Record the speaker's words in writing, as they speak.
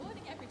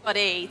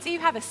Everybody, do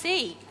have a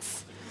seat.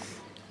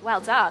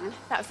 Well done.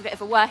 That was a bit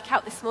of a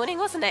workout this morning,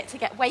 wasn't it,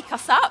 to wake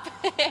us up?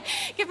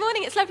 Good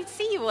morning, it's lovely to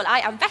see you all. I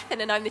am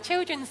Bethan and I'm the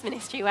children's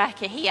ministry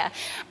worker here.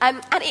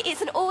 And it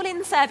is an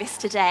all-in service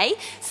today,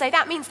 so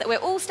that means that we're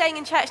all staying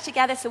in church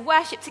together, to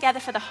worship together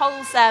for the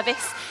whole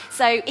service.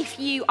 So if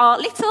you are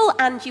little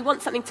and you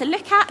want something to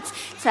look at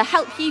to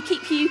help you,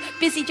 keep you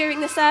busy during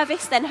the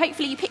service, then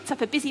hopefully you picked up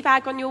a busy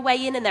bag on your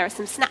way in and there are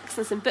some snacks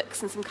and some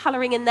books and some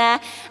colouring in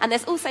there. And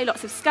there's also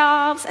lots of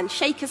scarves and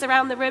shakers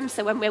around the room,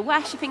 so when we're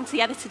worshipping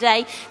together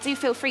today, do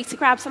feel free to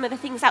grab some of the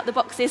things out the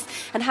boxes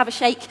and have a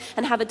shake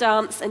and have a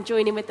dance and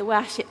join in with the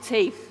worship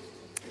too.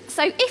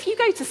 So if you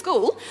go to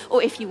school,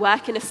 or if you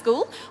work in a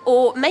school,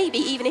 or maybe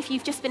even if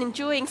you've just been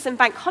enjoying some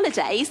bank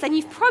holidays, then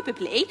you've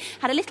probably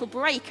had a little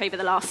break over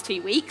the last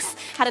 2 weeks,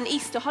 had an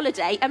Easter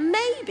holiday, and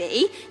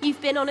maybe you've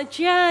been on a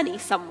journey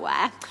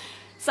somewhere.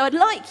 So I'd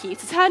like you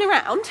to turn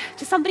around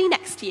to somebody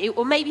next to you,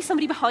 or maybe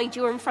somebody behind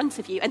you or in front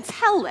of you, and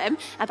tell them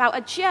about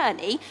a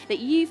journey that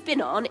you've been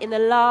on in the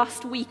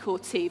last week or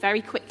two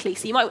very quickly.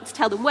 So you might want to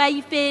tell them where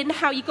you've been,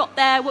 how you got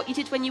there, what you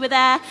did when you were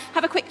there.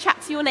 Have a quick chat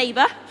to your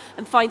neighbour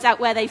and find out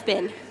where they've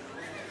been.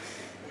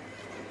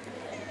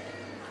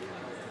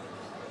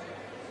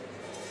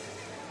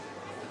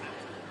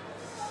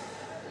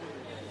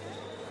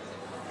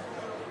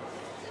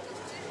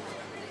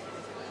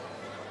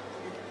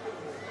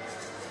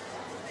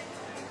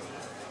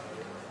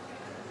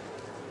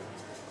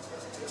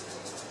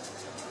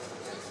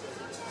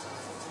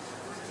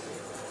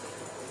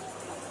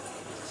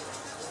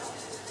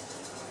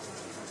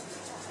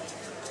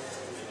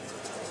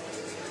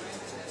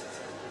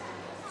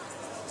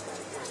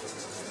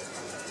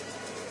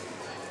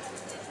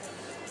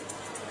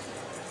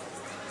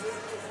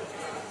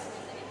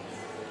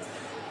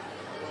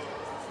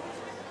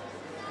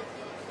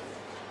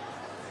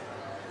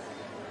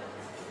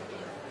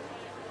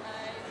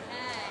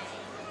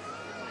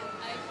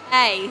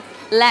 Hey,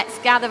 let's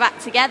gather back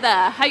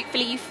together.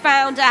 Hopefully you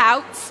found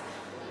out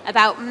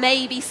about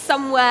maybe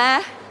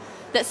somewhere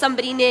that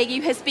somebody near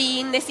you has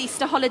been this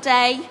Easter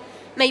holiday,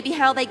 maybe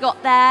how they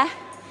got there.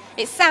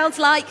 It sounds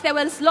like there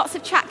was lots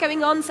of chat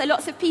going on, so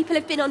lots of people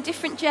have been on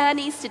different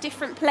journeys to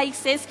different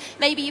places.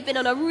 Maybe you've been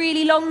on a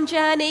really long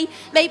journey.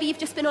 Maybe you've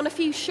just been on a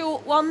few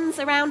short ones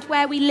around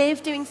where we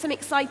live, doing some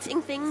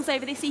exciting things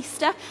over this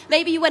Easter.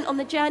 Maybe you went on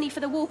the journey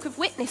for the Walk of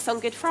Witness on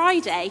Good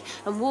Friday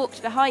and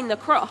walked behind the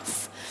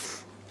cross.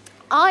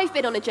 I've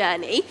been on a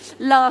journey.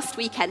 Last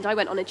weekend, I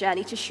went on a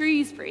journey to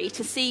Shrewsbury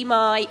to see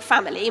my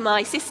family,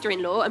 my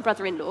sister-in-law and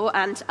brother-in-law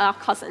and our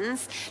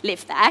cousins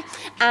live there.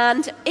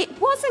 And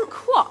it wasn't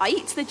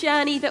quite the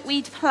journey that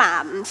we'd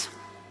planned.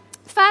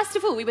 First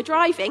of all, we were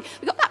driving.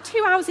 We got about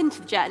 2 hours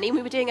into the journey and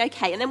we were doing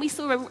okay. And then we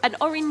saw an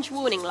orange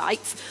warning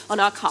light on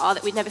our car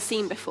that we'd never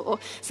seen before.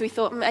 So we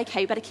thought,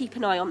 okay, better keep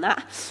an eye on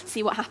that,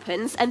 see what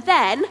happens. And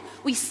then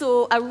we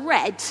saw a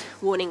red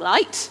warning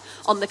light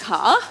on the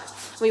car.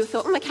 We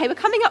thought, okay, we're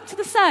coming up to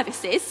the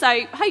services,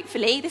 so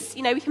hopefully this,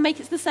 we can make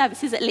it to the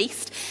services at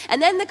least.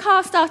 And then the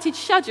car started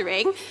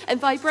shuddering and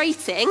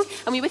vibrating,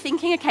 and we were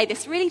thinking, okay,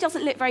 this really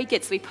doesn't look very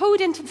good. So we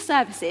pulled into the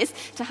services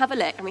to have a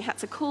look, and we had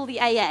to call the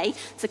AA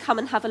to come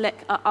and have a look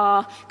at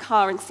our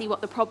car and see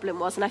what the problem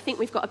was. And I think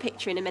we've got a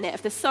picture in a minute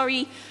of the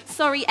sorry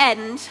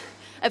end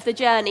of the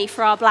journey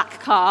for our black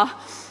car.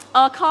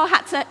 Our car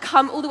had to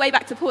come all the way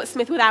back to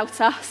Portsmouth without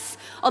us,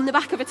 on the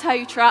back of a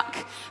tow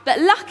truck. But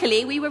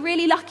luckily, we were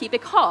really lucky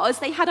because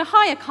they had a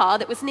hire car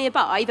that was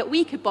nearby that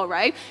we could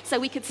borrow, so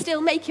we could still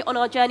make it on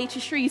our journey to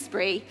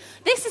Shrewsbury.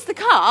 This is the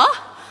car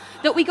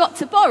that we got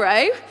to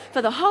borrow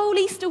for the whole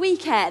Easter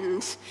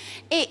weekend.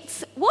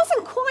 It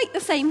wasn't quite the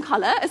same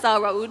colour as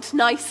our old,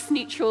 nice,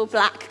 neutral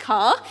black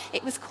car.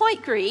 It was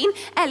quite green.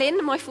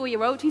 Ellen, my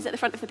 4-year-old, who's at the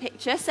front of the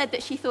picture, said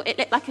that she thought it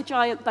looked like a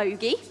giant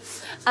bogey.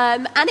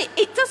 And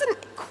it doesn't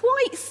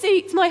quite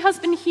suit my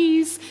husband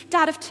Hugh's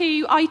dad of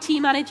 2 IT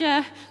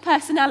manager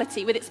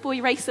personality with its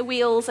boy racer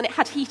wheels, and it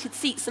had heated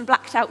seats and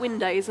blacked out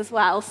windows as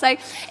well. So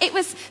it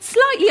was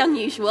slightly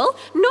unusual,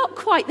 not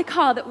quite the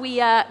car that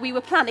we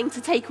were planning to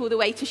take all the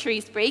way to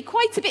Shrewsbury,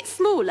 quite a bit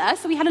smaller,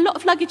 so we had a lot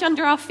of luggage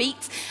under our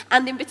feet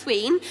and in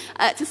between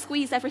to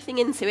squeeze everything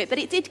into it, but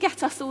it did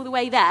get us all the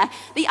way there.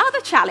 The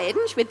other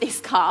challenge with this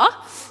car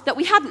that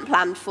we hadn't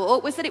planned for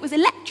was that it was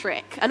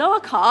electric, and our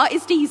car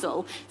is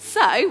diesel.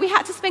 So we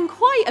had to spend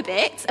quite a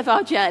bit of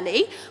our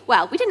journey,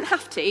 well, we didn't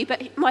have to,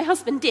 but my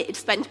husband did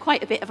spend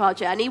quite a bit of our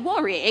journey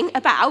worrying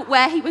about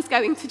where he was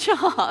going to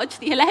charge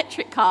the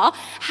electric car,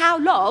 how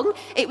long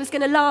it was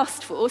going to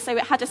last for. So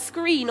it had a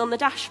screen on the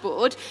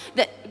dashboard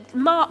that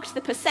marked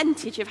the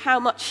percentage of how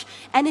much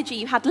energy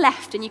you had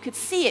left, and you could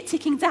see it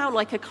ticking down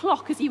like a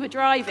clock as you were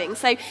driving.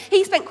 So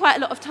he spent quite a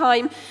lot of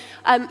time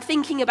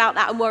thinking about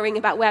that and worrying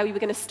about where we were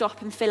going to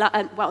stop and fill up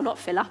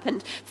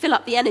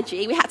the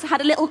energy. We had to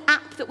have a little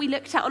app that we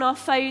looked at on our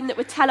phone that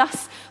would tell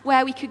us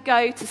where we could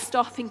go to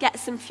stop and get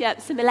some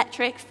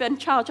electric and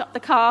charge up the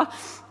car.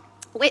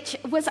 which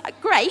was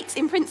great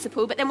in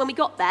principle, but then when we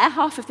got there,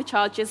 half of the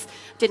chargers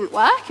didn't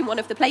work in one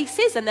of the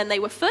places, and then they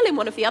were full in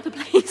one of the other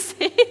places.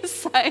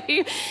 So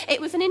it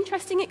was an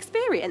interesting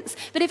experience.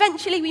 But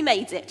eventually we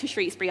made it to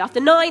Shrewsbury after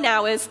 9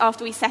 hours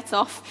after we set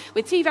off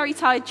with 2 very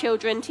tired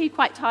children, 2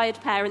 quite tired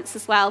parents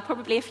as well,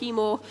 probably a few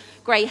more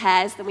grey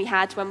hairs than we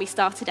had when we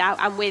started out,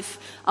 and with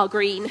our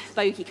green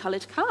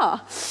bogey-coloured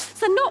car.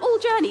 So not all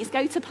journeys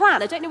go to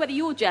plan. I don't know whether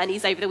your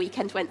journeys over the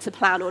weekend went to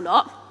plan or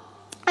not.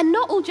 And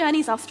not all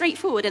journeys are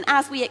straightforward and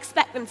as we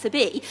expect them to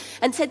be.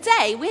 And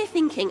today we're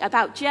thinking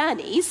about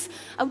journeys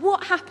and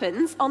what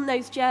happens on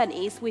those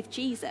journeys with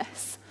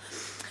Jesus.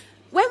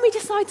 When we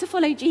decide to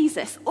follow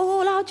Jesus,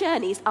 all our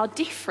journeys are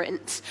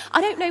different.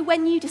 I don't know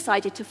when you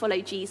decided to follow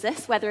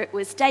Jesus, whether it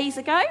was days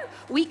ago,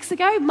 weeks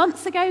ago,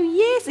 months ago,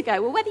 years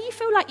ago, or whether you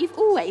feel like you've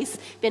always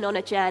been on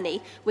a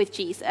journey with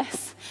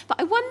Jesus. But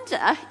I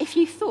wonder if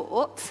you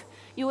thought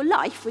your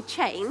life would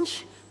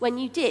change when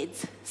you did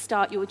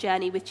start your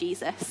journey with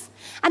Jesus.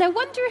 And I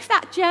wonder if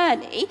that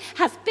journey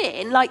has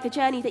been like the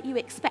journey that you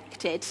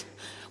expected.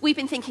 We've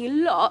been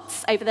thinking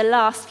lots over the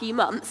last few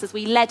months as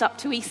we led up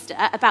to Easter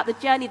about the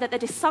journey that the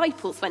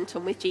disciples went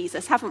on with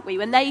Jesus, haven't we,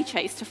 when they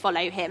chose to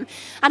follow him.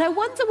 And I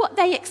wonder what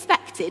they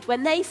expected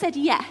when they said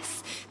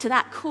yes to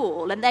that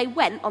call and they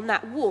went on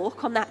that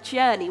walk, on that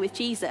journey with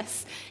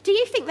Jesus. Do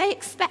you think they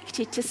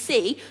expected to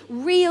see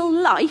real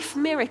life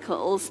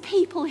miracles,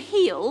 people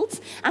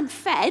healed and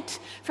fed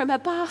from a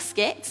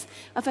basket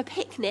of a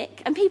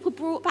picnic and people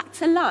brought back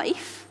to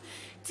life?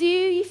 Do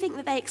you think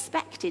that they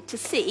expected to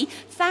see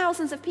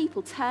thousands of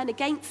people turn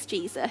against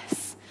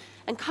Jesus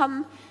and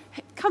come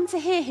to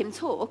hear him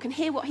talk and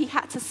hear what he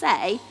had to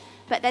say,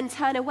 but then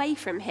turn away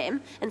from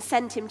him and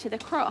send him to the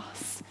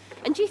cross?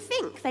 And do you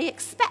think they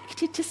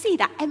expected to see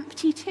that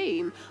empty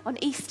tomb on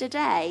Easter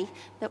Day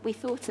that we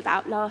thought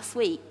about last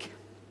week?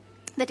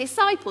 The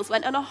disciples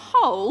went on a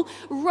whole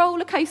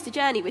roller coaster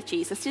journey with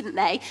Jesus, didn't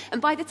they?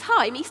 And by the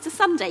time Easter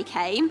Sunday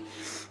came,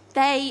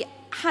 they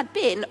had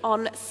been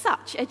on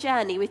such a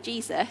journey with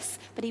Jesus,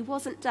 but he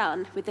wasn't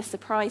done with the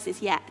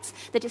surprises yet.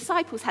 The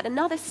disciples had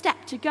another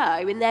step to go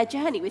in their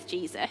journey with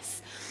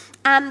Jesus.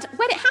 And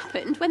when it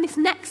happened, when this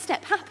next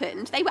step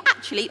happened, they were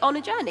actually on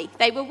a journey.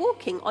 They were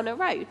walking on a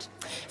road.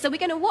 So we're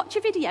going to watch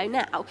a video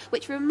now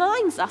which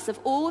reminds us of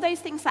all those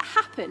things that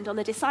happened on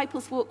the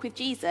disciples' walk with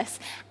Jesus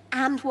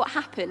and what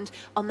happened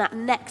on that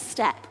next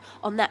step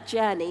on that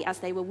journey as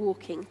they were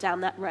walking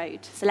down that road.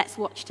 So let's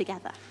watch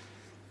together.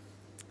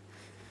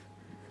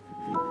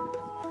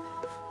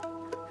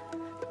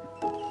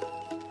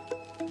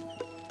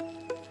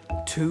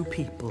 2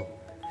 people,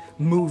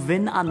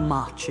 moving and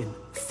marching,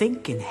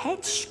 thinking,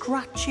 head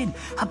scratching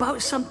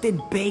about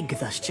something big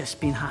that's just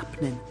been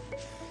happening.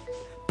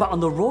 But on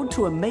the road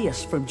to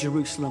Emmaus from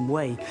Jerusalem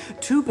way,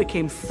 2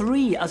 became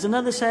 3 as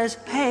another says,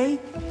 hey,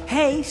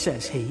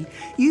 says he,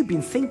 you've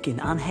been thinking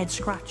and head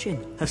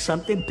scratching. Has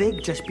something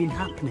big just been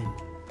happening?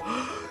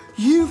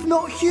 You've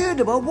not heard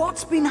about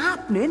what's been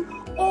happening?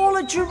 All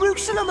of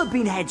Jerusalem have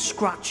been head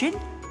scratching.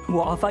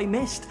 What have I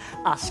missed?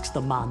 Asks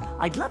the man.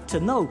 I'd love to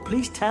know,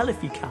 please tell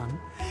if you can.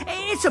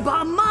 It's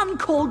about a man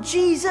called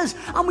Jesus,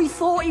 and we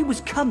thought he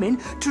was coming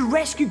to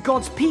rescue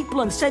God's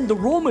people and send the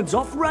Romans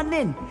off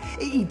running.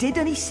 He did,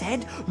 and he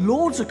said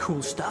loads of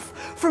cool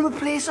stuff from a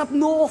place up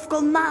north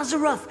called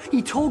Nazareth.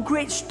 He told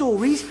great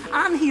stories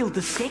and healed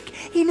the sick.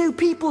 He knew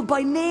people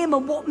by name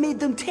and what made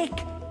them tick.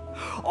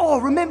 Oh,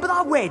 remember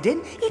that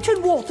wedding? He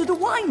turned water to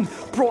wine,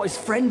 brought his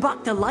friend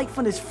back to life,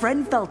 and his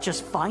friend felt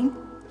just fine.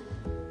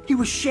 He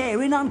was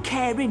sharing and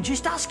caring,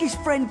 just ask his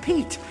friend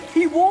Pete.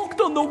 He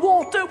walked on the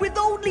water with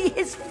only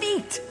his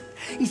feet.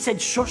 He said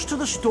shush to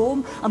the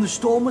storm, and the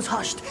storm was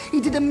hushed.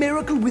 He did a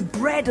miracle with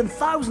bread, and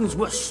thousands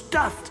were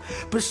stuffed.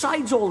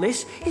 Besides all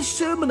this, his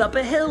sermon up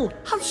a hill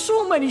had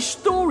so many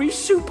stories,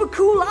 super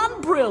cool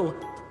and brill.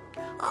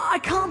 I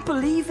can't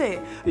believe it.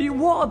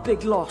 What a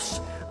big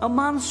loss. A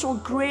man so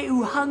great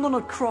who hung on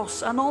a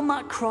cross, and on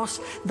that cross,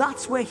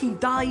 that's where he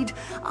died.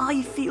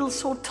 I feel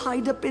so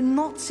tied up in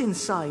knots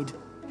inside.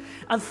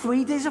 And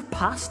 3 days have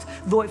passed,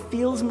 though it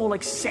feels more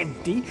like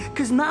 70,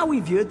 'cause now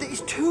we've heard that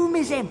his tomb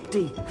is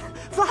empty.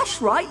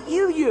 That's right,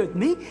 you heard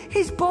me.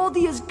 His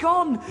body is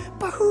gone.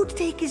 But who'd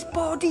take his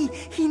body?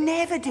 He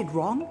never did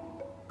wrong.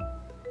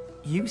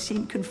 You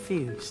seem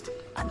confused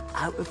and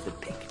out of the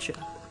picture.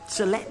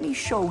 So let me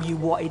show you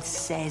what it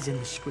says in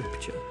the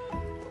scripture.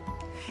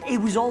 It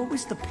was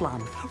always the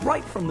plan,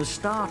 right from the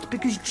start,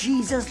 because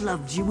Jesus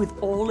loved you with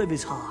all of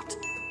his heart.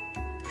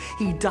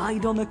 He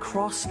died on the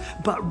cross,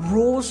 but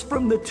rose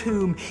from the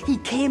tomb. He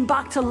came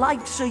back to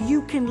life so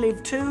you can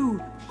live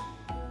too.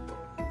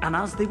 And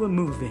as they were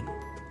moving,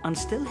 and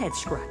still head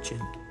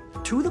scratching,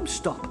 2 of them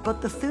stopped,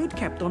 but the 3rd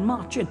kept on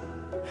marching.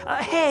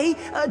 Hey,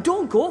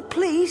 don't go,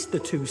 please, the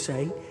 2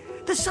 say.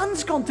 The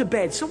sun's gone to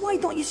bed, so why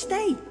don't you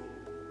stay?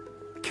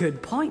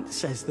 Good point,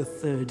 says the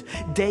 3rd.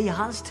 Day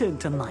has turned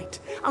to night.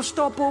 I'll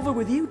stop over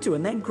with you 2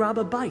 and then grab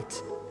a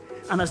bite.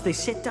 And as they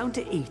sit down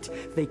to eat,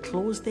 they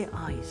close their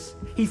eyes.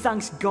 He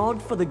thanks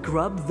God for the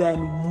grub.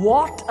 Then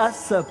what a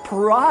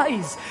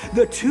surprise!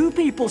 The two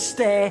people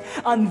stare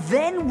and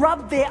then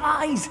rub their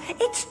eyes.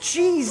 It's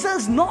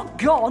Jesus, not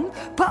gone,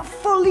 but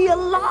fully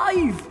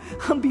alive.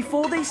 And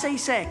before they say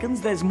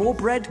seconds, there's more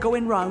bread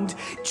going round.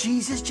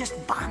 Jesus just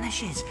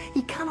vanishes.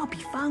 He cannot be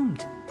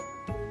found.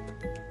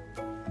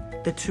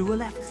 The two are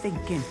left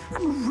thinking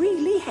and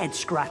really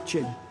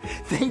head-scratching.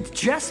 They'd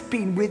just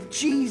been with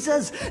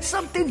Jesus.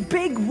 Something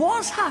big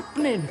was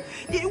happening.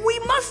 We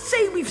must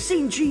say we've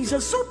seen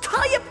Jesus, so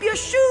tie up your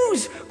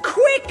shoes.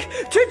 Quick,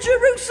 to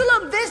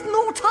Jerusalem. There's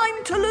no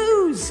time to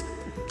lose.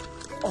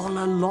 All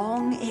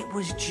along, it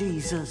was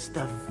Jesus,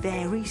 the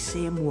very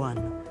same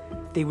one.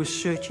 They were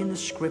searching the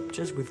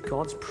scriptures with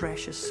God's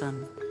precious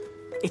Son.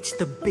 It's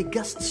the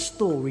biggest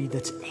story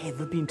that's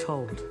ever been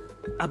told.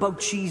 About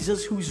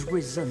Jesus who's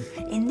risen.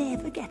 It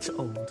never gets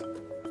old.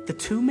 The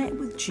two met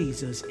with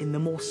Jesus in the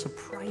most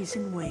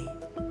surprising way.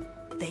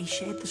 They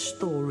shared the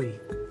story,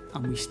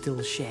 and we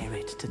still share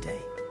it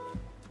today.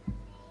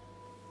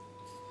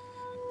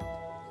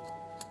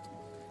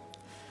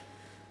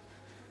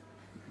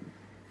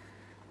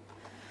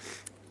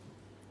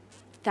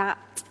 That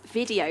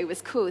video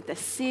was called The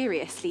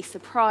Seriously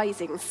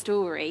Surprising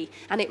Story,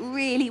 and it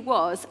really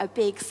was a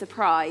big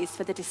surprise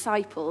for the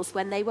disciples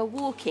when they were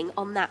walking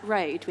on that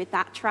road with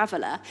that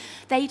traveller.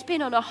 They'd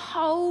been on a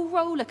whole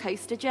roller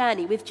coaster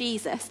journey with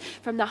Jesus,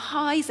 from the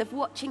highs of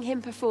watching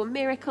him perform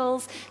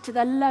miracles to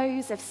the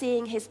lows of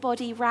seeing his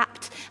body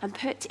wrapped and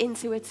put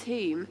into a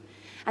tomb.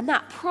 And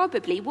that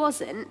probably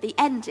wasn't the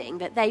ending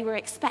that they were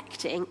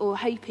expecting or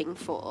hoping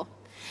for.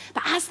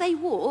 But as they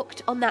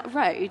walked on that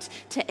road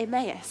to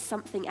Emmaus,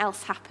 something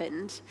else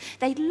happened.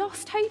 They'd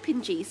lost hope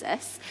in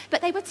Jesus,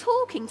 but they were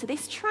talking to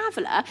this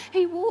traveller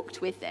who walked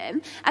with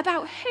them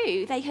about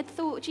who they had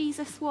thought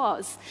Jesus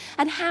was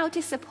and how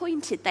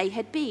disappointed they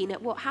had been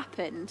at what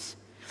happened.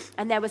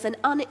 And there was an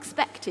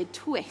unexpected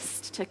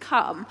twist to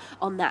come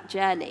on that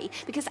journey,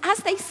 because as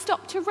they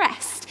stopped to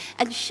rest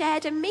and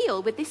shared a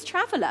meal with this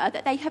traveller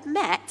that they had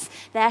met,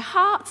 their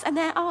hearts and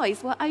their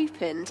eyes were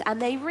opened, and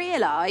they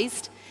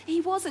realised he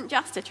wasn't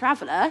just a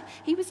traveller,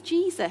 he was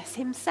Jesus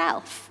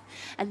himself.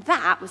 And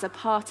that was a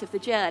part of the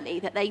journey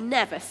that they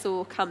never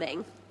saw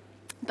coming.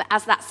 But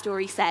as that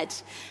story said,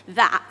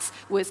 that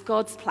was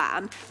God's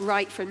plan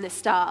right from the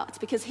start,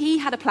 because he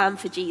had a plan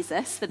for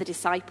Jesus, for the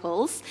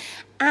disciples,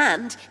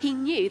 and he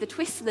knew the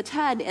twists and the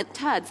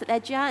turns that their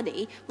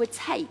journey would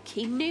take.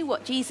 He knew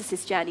what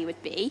Jesus' journey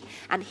would be,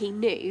 and he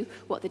knew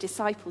what the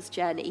disciples'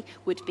 journey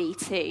would be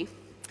too.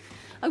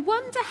 I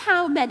wonder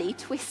how many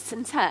twists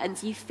and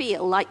turns you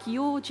feel like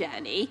your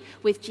journey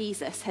with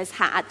Jesus has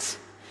had.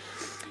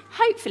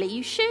 Hopefully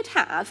you should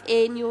have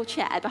in your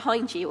chair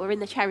behind you or in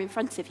the chair in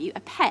front of you a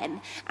pen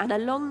and a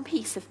long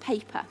piece of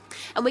paper.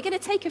 And we're going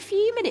to take a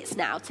few minutes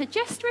now to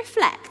just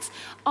reflect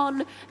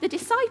on the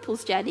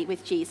disciples' journey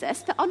with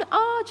Jesus, but on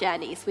our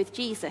journeys with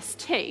Jesus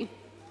too.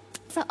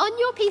 So on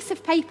your piece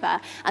of paper,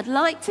 I'd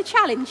like to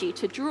challenge you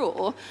to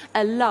draw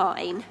a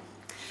line.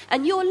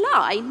 And your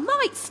line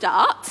might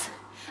start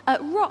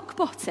at rock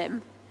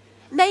bottom.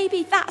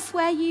 Maybe that's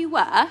where you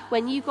were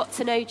when you got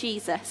to know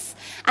Jesus.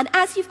 And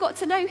as you've got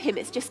to know him,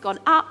 it's just gone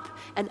up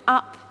and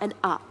up and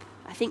up.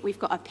 I think we've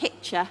got a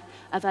picture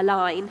of a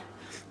line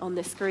on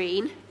the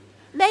screen.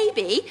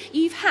 Maybe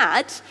you've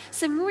had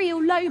some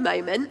real low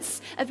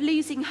moments of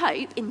losing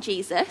hope in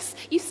Jesus.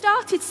 You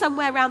started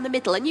somewhere around the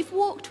middle and you've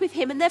walked with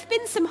him, and there have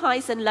been some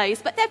highs and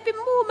lows, but there have been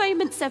more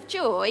moments of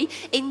joy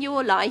in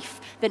your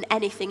life than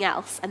anything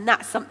else, and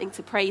that's something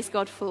to praise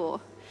God for.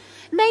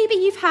 Maybe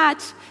you've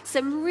had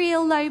some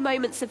real low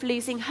moments of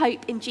losing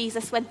hope in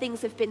Jesus when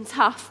things have been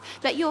tough,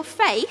 but your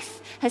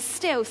faith has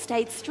still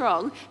stayed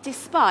strong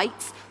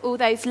despite all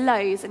those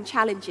lows and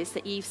challenges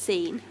that you've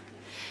seen.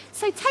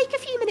 So take a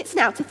few minutes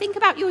now to think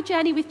about your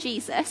journey with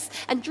Jesus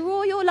and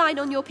draw your line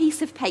on your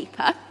piece of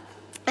paper.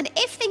 And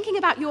if thinking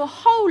about your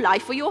whole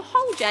life or your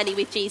whole journey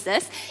with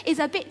Jesus is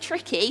a bit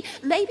tricky,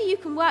 maybe you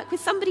can work with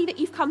somebody that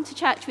you've come to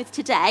church with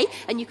today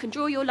and you can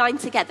draw your line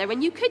together,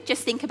 and you could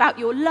just think about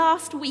your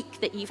last week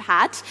that you've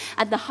had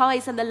and the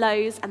highs and the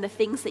lows and the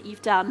things that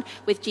you've done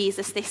with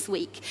Jesus this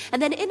week.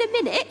 And then in a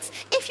minute,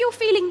 if you're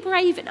feeling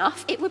brave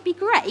enough, it would be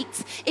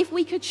great if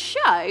we could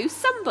show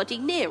somebody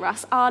near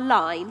us our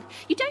line.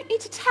 You don't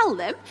need to tell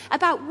them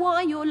about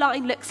why your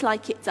line looks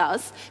like it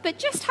does, but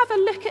just have a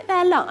look at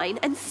their line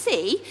and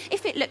see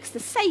if it looks the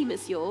same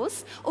as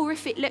yours or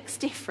if it looks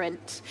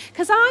different.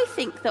 Because I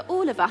think that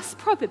all of us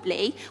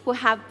probably will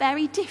have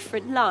very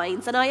different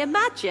lines, and I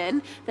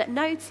imagine that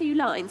no two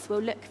lines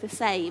will look the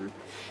same.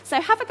 So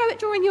have a go at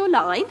drawing your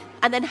line,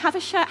 and then have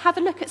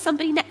a look at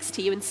somebody next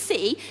to you and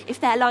see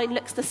if their line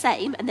looks the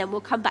same, and then we'll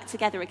come back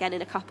together again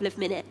in a couple of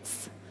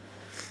minutes.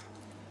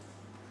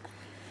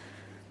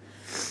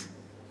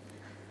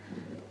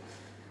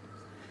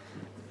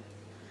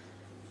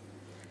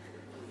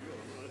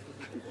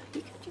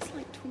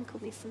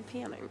 Twinkle me some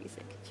piano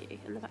music, could you,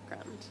 in the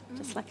background?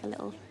 Just like a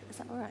little, is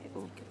that all right?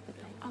 Or,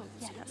 oh,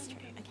 yeah, that's true.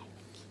 Okay, thank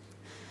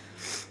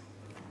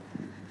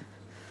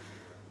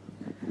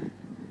you.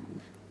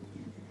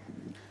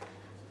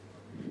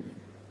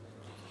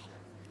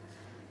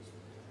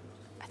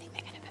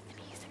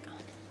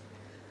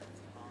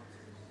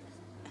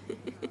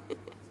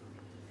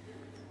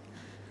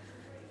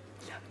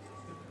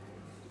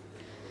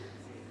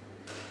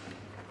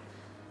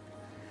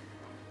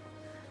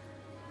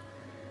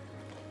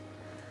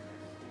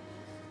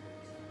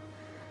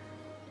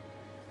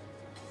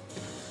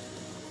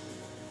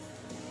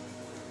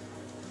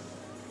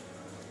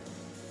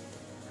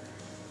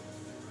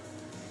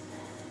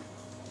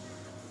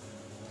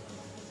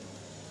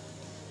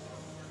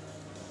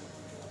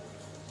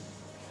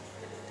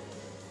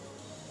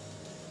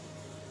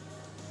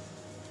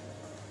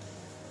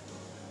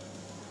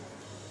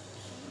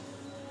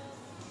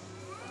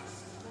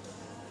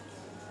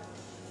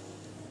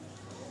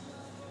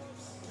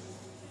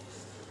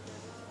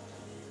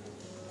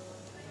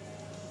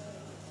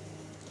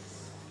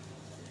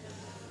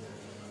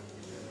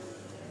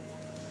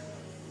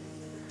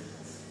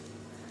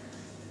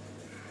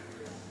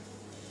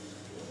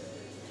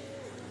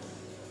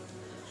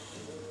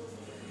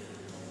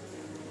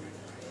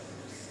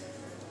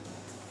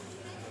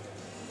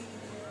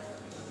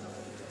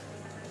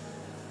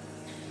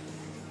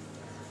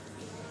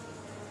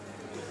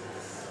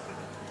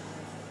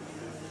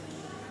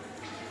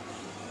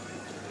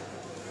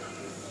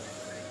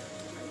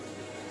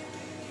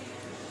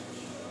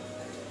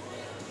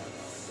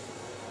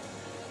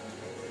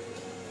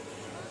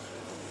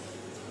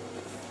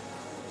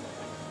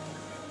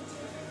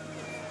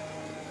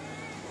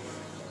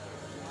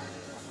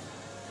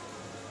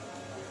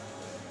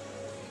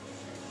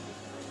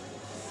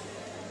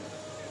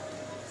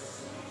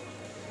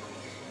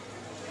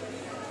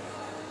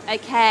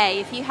 Okay,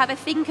 if you have a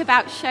think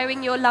about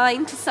showing your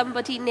line to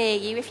somebody near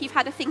you, if you've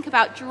had a think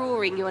about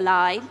drawing your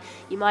line,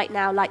 you might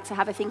now like to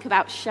have a think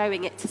about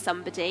showing it to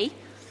somebody.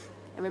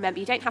 And remember,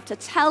 you don't have to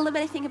tell them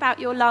anything about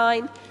your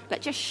line,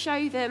 but just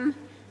show them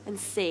and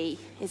see.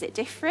 Is it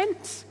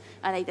different?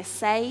 Are they the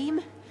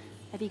same?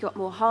 Have you got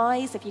more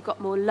highs? Have you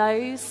got more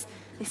lows?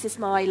 This is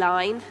my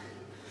line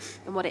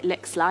and what it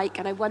looks like,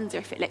 and I wonder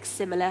if it looks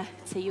similar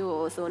to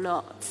yours or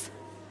not.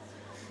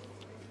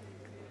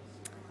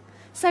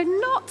 So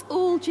not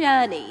all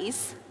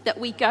journeys that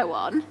we go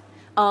on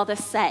are the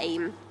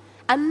same,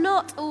 and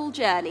not all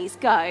journeys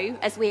go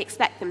as we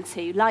expect them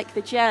to, like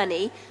the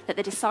journey that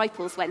the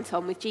disciples went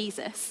on with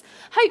Jesus.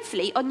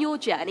 Hopefully, on your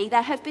journey,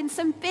 there have been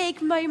some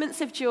big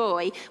moments of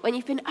joy when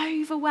you've been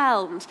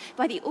overwhelmed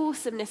by the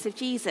awesomeness of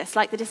Jesus,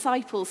 like the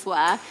disciples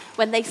were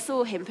when they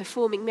saw him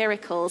performing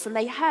miracles and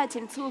they heard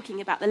him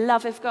talking about the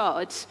love of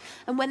God,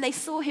 and when they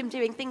saw him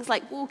doing things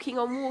like walking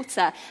on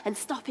water and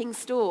stopping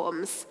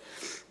storms.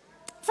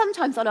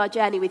 Sometimes on our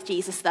journey with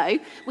Jesus, though,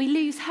 we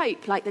lose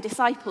hope like the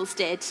disciples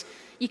did.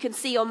 You can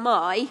see on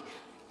my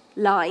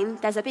line,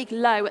 there's a big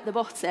low at the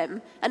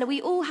bottom. And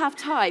we all have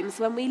times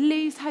when we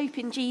lose hope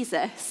in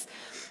Jesus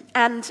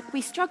and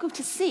we struggle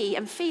to see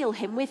and feel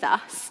him with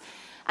us.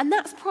 And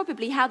that's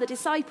probably how the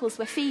disciples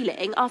were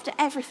feeling after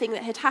everything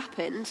that had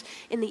happened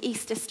in the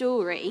Easter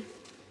story.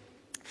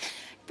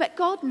 But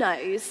God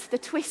knows the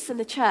twists and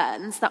the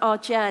turns that our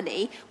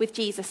journey with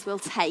Jesus will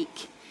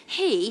take.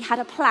 He had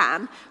a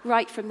plan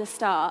right from the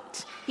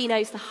start. He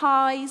knows the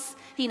highs,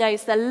 he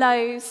knows the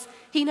lows,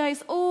 he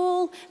knows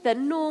all the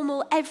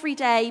normal,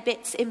 everyday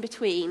bits in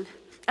between.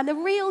 And the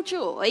real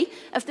joy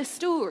of the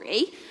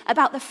story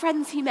about the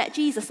friends who met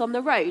Jesus on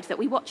the road that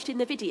we watched in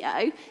the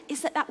video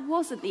is that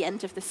wasn't the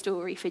end of the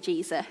story for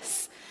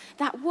Jesus.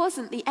 That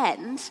wasn't the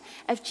end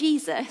of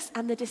Jesus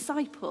and the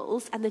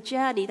disciples and the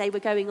journey they were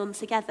going on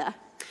together.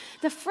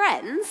 The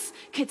friends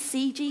could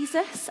see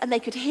Jesus and they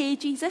could hear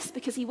Jesus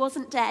because he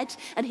wasn't dead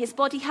and his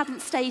body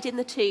hadn't stayed in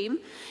the tomb.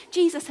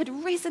 Jesus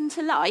had risen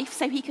to life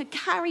so he could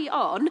carry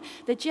on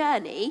the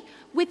journey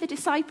with the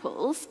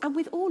disciples and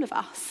with all of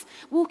us,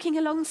 walking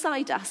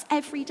alongside us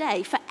every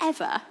day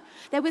forever.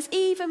 There was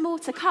even more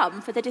to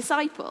come for the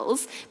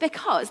disciples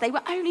because they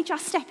were only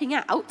just stepping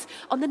out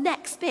on the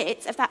next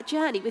bit of that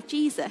journey with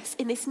Jesus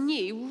in this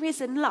new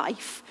risen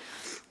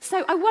life.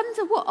 So I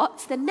wonder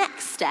what the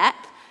next step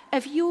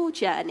of your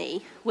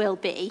journey will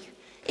be.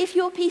 If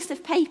your piece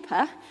of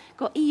paper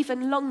got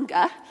even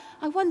longer,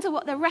 I wonder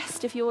what the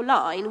rest of your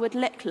line would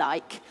look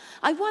like.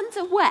 I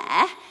wonder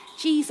where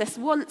Jesus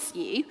wants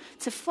you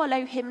to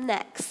follow him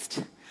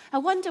next. I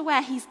wonder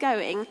where he's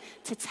going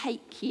to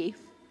take you.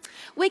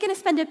 We're going to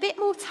spend a bit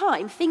more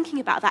time thinking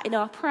about that in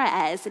our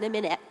prayers in a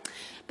minute.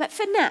 But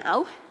for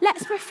now,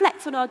 let's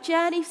reflect on our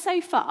journey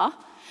so far,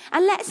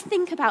 and let's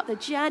think about the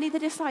journey the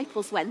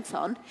disciples went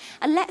on,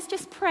 and let's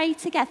just pray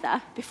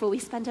together before we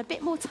spend a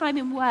bit more time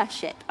in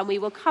worship, and we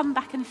will come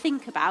back and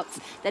think about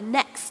the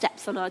next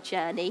steps on our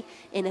journey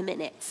in a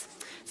minute.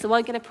 So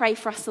I'm going to pray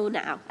for us all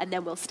now, and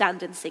then we'll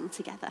stand and sing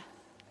together.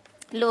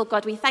 Lord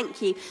God, we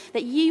thank you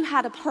that you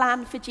had a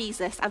plan for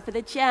Jesus and for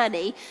the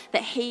journey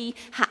that he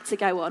had to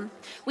go on.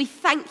 We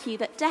thank you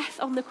that death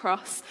on the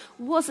cross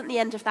wasn't the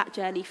end of that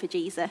journey for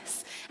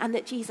Jesus, and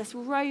that Jesus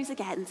rose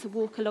again to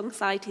walk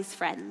alongside his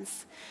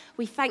friends.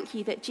 We thank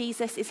you that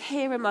Jesus is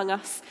here among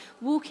us,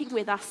 walking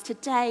with us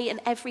today and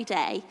every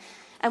day.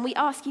 And we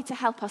ask you to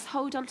help us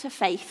hold on to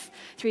faith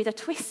through the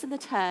twists and the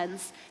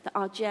turns that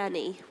our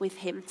journey with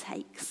him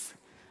takes.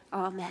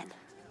 Amen.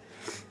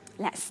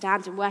 Let's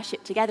stand and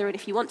worship together. And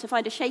if you want to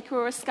find a shaker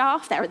or a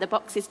scarf, there are the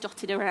boxes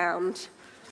dotted around.